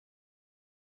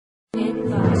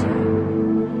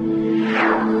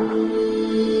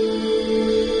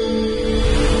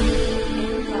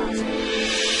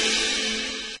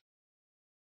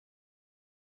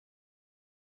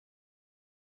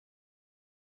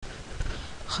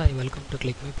Hi, welcome to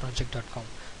ClickMyProject.com.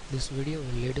 This video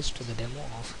will lead us to the demo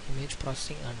of image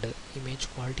processing and image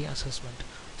quality assessment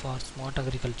for smart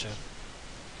agriculture.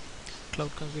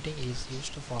 Cloud computing is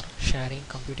used for sharing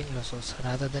computing resources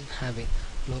rather than having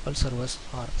local servers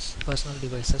or personal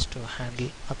devices to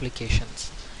handle applications.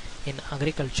 In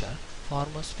agriculture,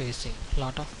 farmers facing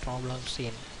lot of problems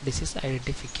in disease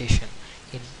identification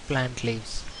in plant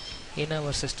leaves. In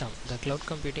our system, the cloud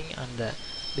computing and the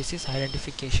disease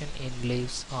identification in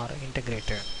leaves are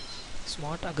integrated.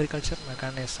 Smart agriculture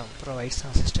mechanism provides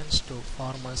assistance to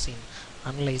farmers in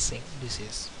analyzing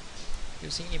disease.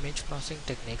 Using image processing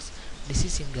techniques,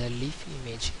 disease in the leaf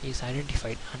image is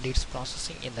identified and its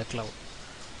processing in the cloud.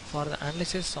 For the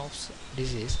analysis of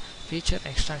disease, feature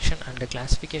extraction and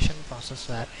classification process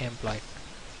were employed.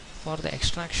 For the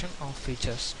extraction of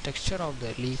features, texture of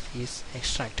the leaf is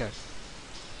extracted.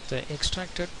 The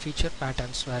extracted feature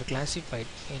patterns were classified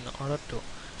in order to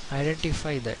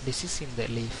identify the disease in the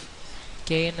leaf.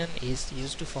 KNN is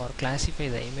used for classify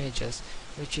the images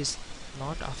which is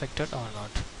not affected or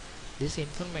not. This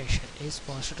information is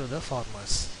passed to the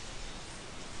farmers.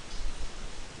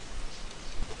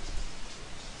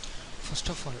 First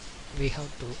of all, we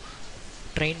have to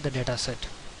train the dataset.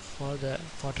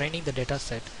 For training the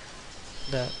dataset,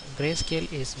 the grayscale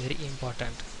is very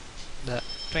important. The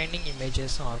training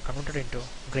images are converted into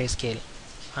grayscale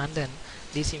and then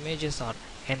these images are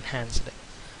enhanced.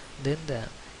 Then the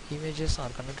images are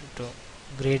converted to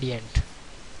gradient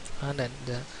and then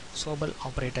the Sobel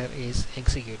operator is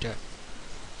executed.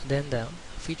 Then the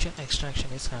feature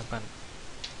extraction is happened.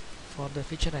 For the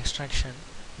feature extraction,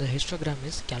 the histogram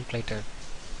is calculated.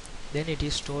 Then it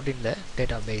is stored in the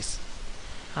database.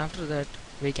 After that,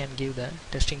 we can give the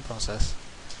testing process.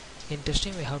 In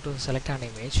testing, we have to select an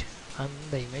image and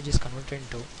the image is converted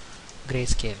into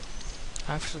grayscale.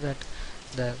 After that,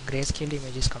 the grayscale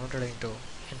image is converted into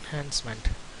enhancement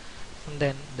and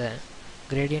then the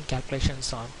gradient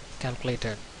calculations are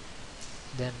calculated.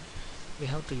 Then we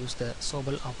have to use the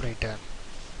Sobel operator.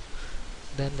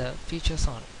 Then the features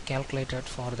are calculated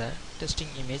for the testing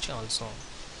image also.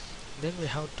 Then we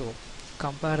have to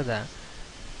compare the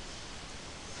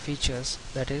features,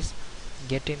 that is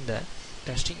get in the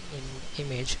testing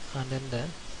image and then the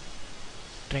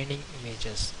training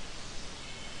images.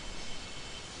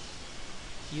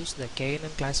 Use the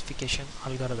KNN classification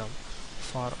algorithm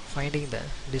for finding the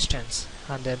distance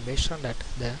and then based on that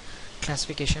the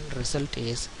classification result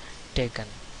is taken.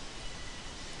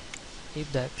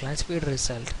 If the classified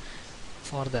result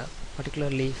for the particular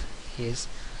leaf is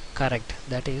correct,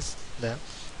 that is the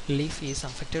leaf is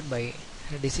affected by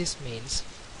disease means,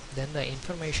 then the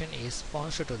information is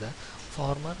passed to the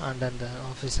farmer and then the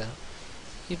officer.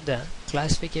 If the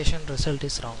classification result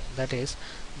is wrong, that is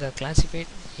the classified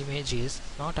image is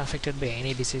not affected by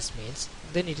any disease means,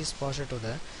 then it is passed to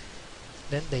the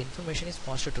information is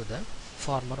passed to the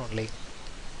farmer only.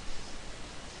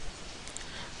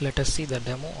 Let us see the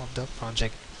demo of the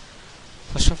project.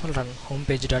 First of all, run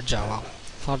homepage.java.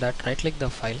 For that, right click the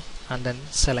file and then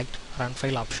select run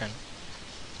file option.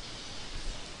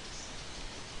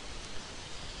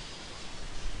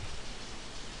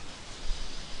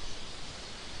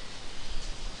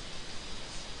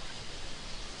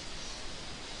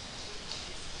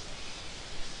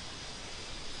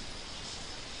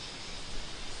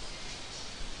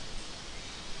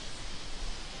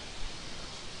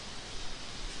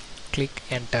 Click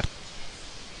enter.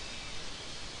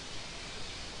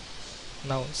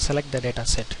 Now select the data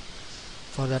set.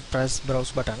 For that, press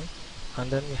browse button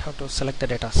and then we have to select the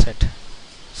data set.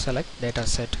 Select data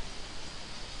set.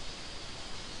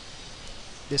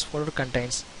 This folder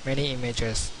contains many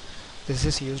images. This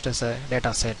is used as a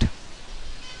data set.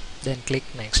 Then click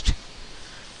next.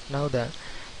 Now the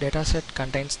data set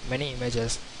contains many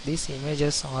images. These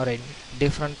images are in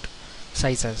different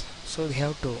sizes, so we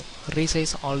have to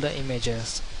resize all the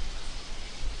images.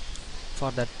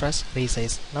 For that, press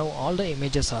resize. Now all the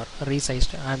images are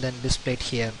resized and then displayed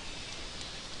here.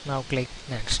 Now click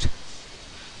next.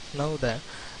 Now the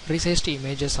resized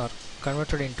images are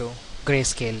converted into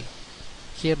grayscale.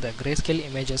 Here the grayscale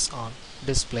images are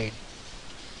displayed.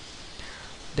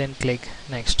 Then click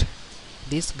next.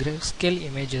 These grayscale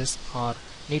images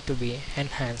need to be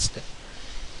enhanced.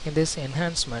 In this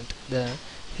enhancement, the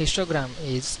histogram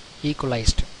is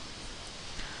equalized.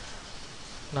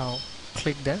 Now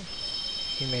click the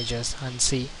images and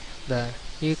see the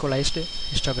equalized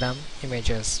histogram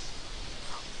images.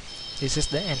 This is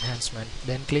the enhancement.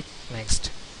 Then click next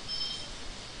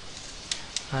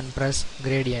and press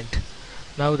gradient.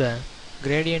 Now the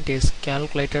gradient is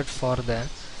calculated for the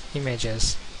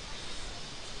images.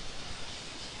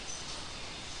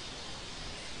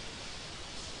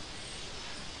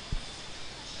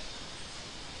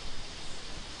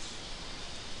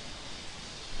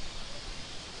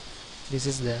 This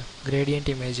is the gradient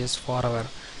images for our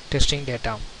training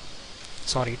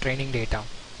data.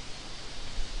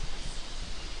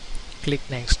 Click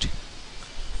next.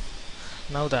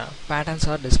 Now the patterns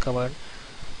are discovered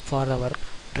for our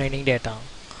training data.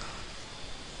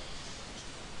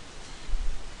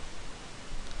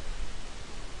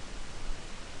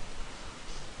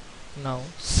 Now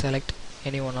select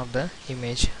any one of the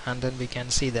image and then we can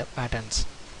see the patterns.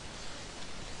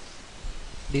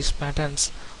 These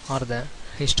patterns are the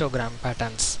histogram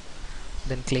patterns.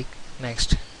 Then click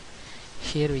next.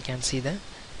 Here we can see the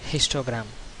histogram.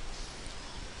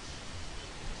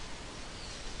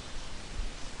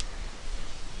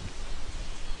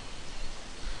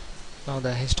 Now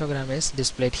the histogram is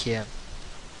displayed here.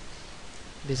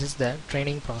 This is the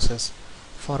training process.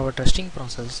 For our testing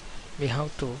process, we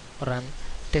have to run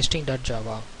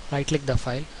testing.java. Right click the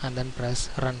file and then press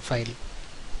run file.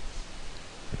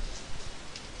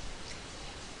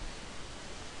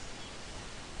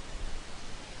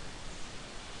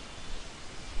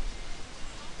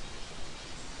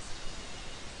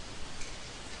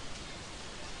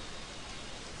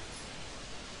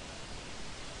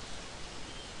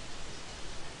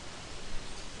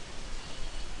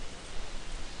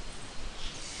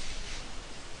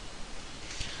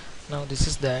 Now this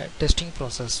is the testing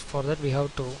process. For that we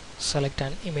have to select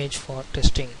an image for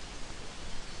testing.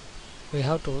 We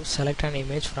have to select an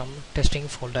image from testing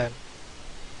folder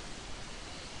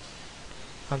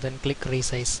and then click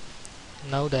resize.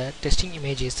 Now the testing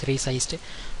image is resized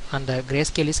and the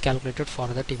grayscale is calculated for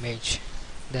that image.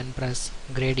 Then press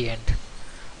gradient.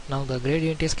 Now the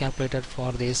gradient is calculated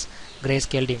for this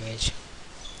grayscaled image.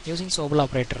 Using Sobel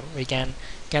operator we can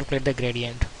calculate the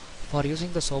gradient. For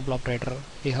using the Sobel operator,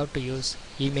 we have to use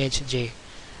image J.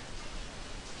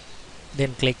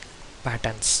 Then click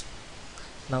patterns.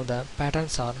 Now the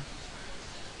patterns are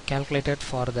calculated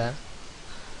for the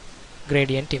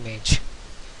gradient image.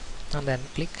 And then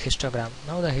click histogram.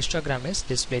 Now the histogram is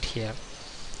displayed here.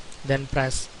 Then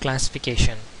press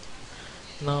classification.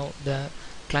 Now the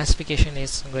classification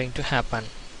is going to happen.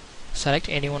 Select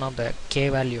any one of the K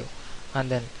value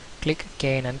and then click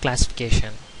KNN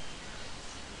classification.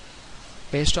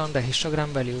 Based on the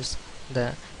histogram values,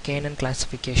 the KNN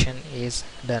classification is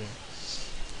done.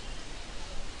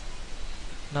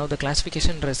 Now the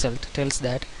classification result tells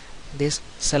that this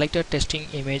selected testing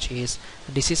image is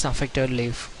disease affected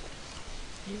leaf.